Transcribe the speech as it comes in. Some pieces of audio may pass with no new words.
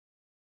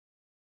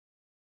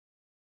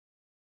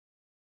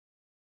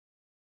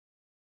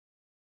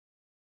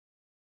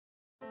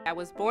I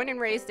was born and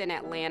raised in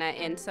Atlanta,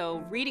 and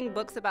so reading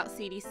books about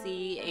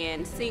CDC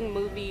and seeing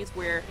movies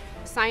where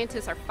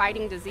scientists are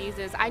fighting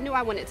diseases, I knew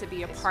I wanted to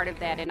be a part of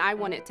that, and I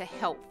wanted to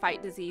help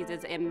fight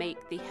diseases and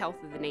make the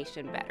health of the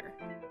nation better.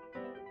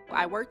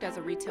 I worked as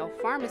a retail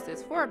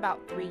pharmacist for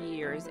about 3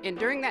 years, and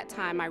during that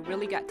time I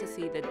really got to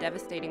see the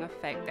devastating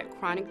effect that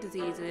chronic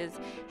diseases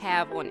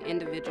have on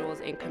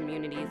individuals and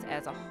communities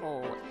as a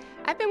whole.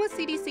 I've been with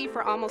CDC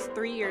for almost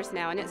 3 years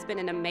now, and it's been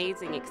an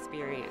amazing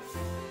experience.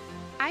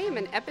 I am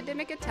an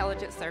Epidemic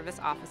Intelligence Service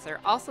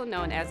Officer, also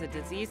known as a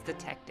disease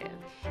detective.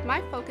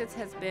 My focus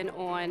has been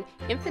on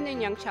infant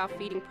and young child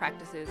feeding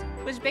practices,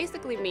 which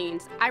basically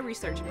means I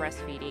research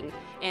breastfeeding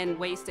and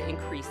ways to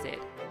increase it.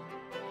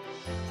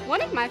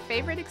 One of my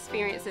favorite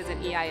experiences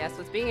in EIS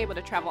was being able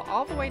to travel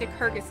all the way to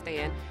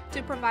Kyrgyzstan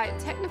to provide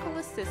technical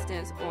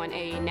assistance on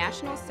a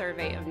national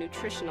survey of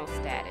nutritional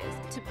status.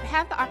 To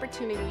have the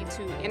opportunity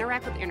to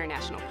interact with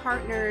international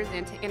partners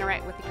and to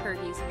interact with the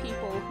Kyrgyz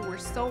people who were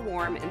so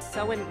warm and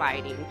so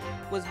inviting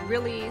was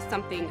really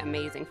something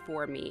amazing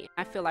for me.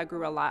 I feel I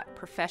grew a lot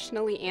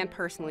professionally and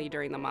personally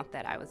during the month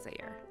that I was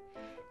there.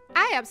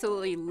 I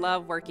absolutely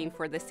love working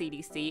for the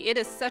CDC. It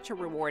is such a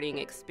rewarding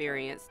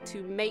experience.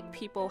 To make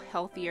people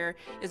healthier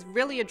is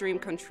really a dream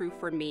come true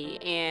for me,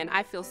 and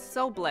I feel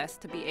so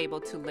blessed to be able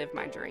to live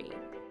my dream.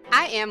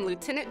 I am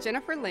Lieutenant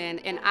Jennifer Lynn,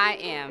 and I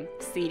am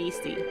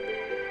CDC.